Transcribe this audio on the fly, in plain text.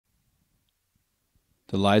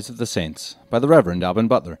The Lives of the Saints, by the Reverend Alban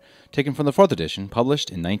Butler, taken from the 4th edition, published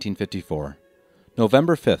in 1954.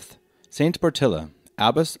 November 5th, Saint Bertille,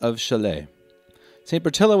 Abbess of Chelles. Saint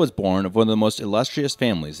Bertille was born of one of the most illustrious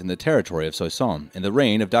families in the territory of Soissons in the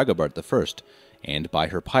reign of Dagobert I, and by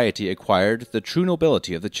her piety acquired the true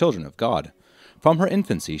nobility of the children of God. From her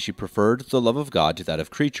infancy she preferred the love of God to that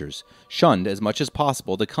of creatures, shunned as much as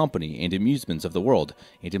possible the company and amusements of the world,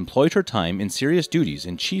 and employed her time in serious duties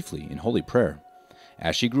and chiefly in holy prayer.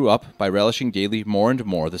 As she grew up, by relishing daily more and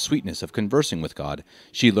more the sweetness of conversing with God,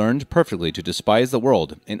 she learned perfectly to despise the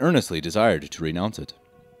world, and earnestly desired to renounce it.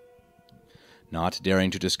 Not daring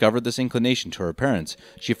to discover this inclination to her parents,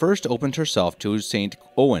 she first opened herself to Saint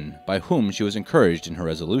Owen, by whom she was encouraged in her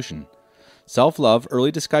resolution. Self-love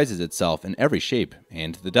early disguises itself in every shape,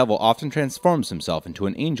 and the devil often transforms himself into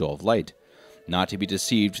an angel of light. Not to be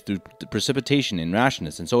deceived through precipitation and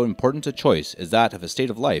rashness in so important a choice as that of a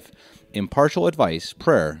state of life, impartial advice,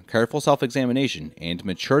 prayer, careful self-examination, and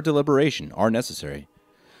mature deliberation are necessary.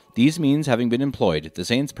 These means having been employed, the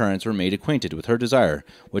saint's parents were made acquainted with her desire,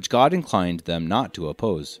 which God inclined them not to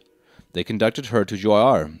oppose. They conducted her to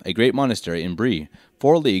Jouarre, a great monastery in Brie,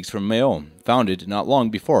 4 leagues from Meaux, founded not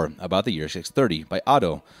long before, about the year 630, by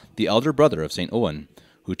Otto, the elder brother of Saint Owen,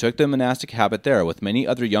 who took the monastic habit there with many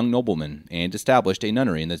other young noblemen, and established a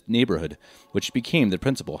nunnery in the neighborhood, which became the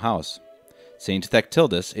principal house. Saint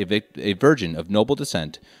Thectildis, a virgin of noble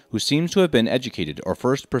descent, who seems to have been educated or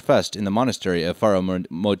first professed in the monastery of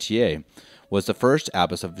Faramotier, was the first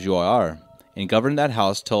abbess of Jouarre, and governed that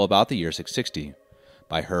house till about the year 660.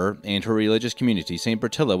 By her and her religious community, Saint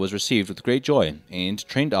Bertille was received with great joy, and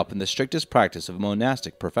trained up in the strictest practice of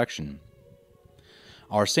monastic perfection.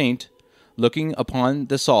 Our saint, looking upon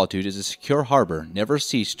this solitude as a secure harbor, never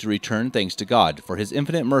ceased to return thanks to God for his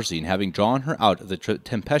infinite mercy in having drawn her out of the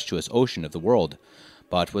tempestuous ocean of the world,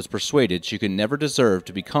 but was persuaded she could never deserve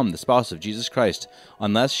to become the spouse of Jesus Christ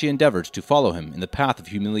unless she endeavored to follow him in the path of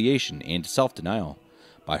humiliation and self-denial.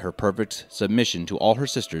 By her perfect submission to all her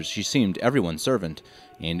sisters, she seemed everyone's servant,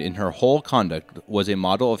 and in her whole conduct was a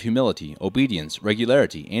model of humility, obedience,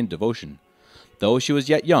 regularity, and devotion. Though she was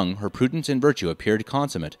yet young, her prudence and virtue appeared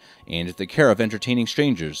consummate, and the care of entertaining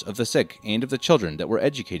strangers, of the sick, and of the children that were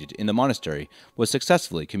educated in the monastery was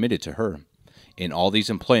successfully committed to her. In all these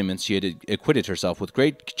employments she had acquitted herself with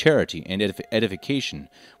great charity and edification,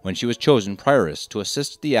 when she was chosen prioress to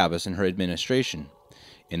assist the abbess in her administration.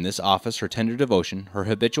 In this office her tender devotion, her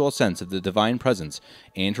habitual sense of the divine presence,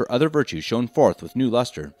 and her other virtues shone forth with new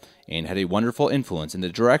luster, and had a wonderful influence in the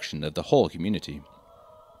direction of the whole community.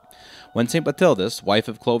 When Saint Bathildis, wife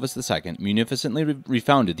of Clovis II, munificently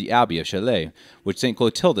refounded the Abbey of Chelles, which Saint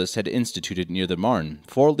Clotildis had instituted near the Marne,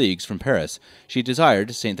 4 leagues from Paris, she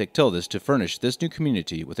desired Saint Thectildis to furnish this new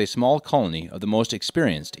community with a small colony of the most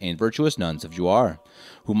experienced and virtuous nuns of Jouarre,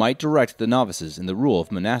 who might direct the novices in the rule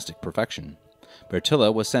of monastic perfection.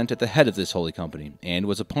 Bertille was sent at the head of this holy company, and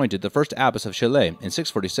was appointed the first abbess of Chelles in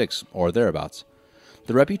 646, or thereabouts.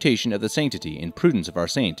 The reputation of the sanctity and prudence of our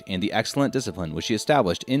saint, and the excellent discipline which she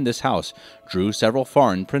established in this house, drew several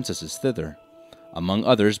foreign princesses thither. Among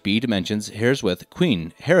others, Bede mentions Hereswith,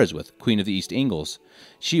 Queen of the East Angles.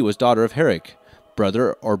 She was daughter of Herrick,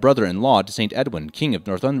 brother-in-law to Saint Edwin, king of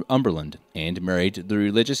Northumberland, and married the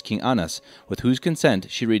religious King Annas, with whose consent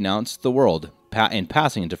she renounced the world, and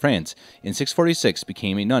passing into France, in 646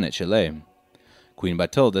 became a nun at Chelles. Queen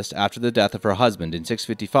Bathildis, after the death of her husband in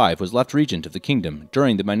 655, was left regent of the kingdom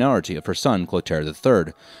during the minority of her son Clotaire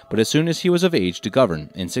III, but as soon as he was of age to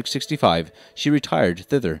govern, in 665, she retired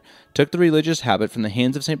thither, took the religious habit from the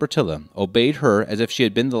hands of Saint Bertille, obeyed her as if she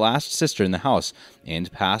had been the last sister in the house,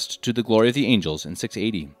 and passed to the glory of the angels in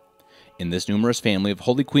 680. In this numerous family of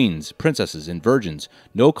holy queens, princesses, and virgins,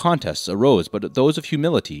 no contests arose but those of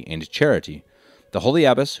humility and charity. The holy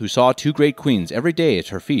abbess, who saw 2 great queens every day at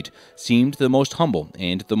her feet, seemed the most humble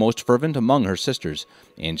and the most fervent among her sisters,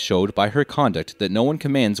 and showed by her conduct that no one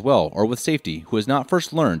commands well or with safety who has not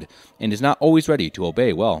first learned and is not always ready to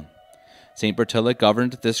obey well. Saint Bertille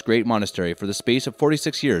governed this great monastery for the space of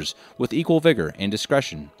 46 years with equal vigor and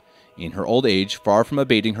discretion. In her old age, far from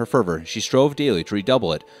abating her fervor, she strove daily to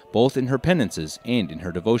redouble it, both in her penances and in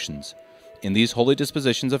her devotions. In these holy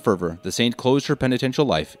dispositions of fervor, the saint closed her penitential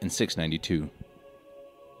life in 692.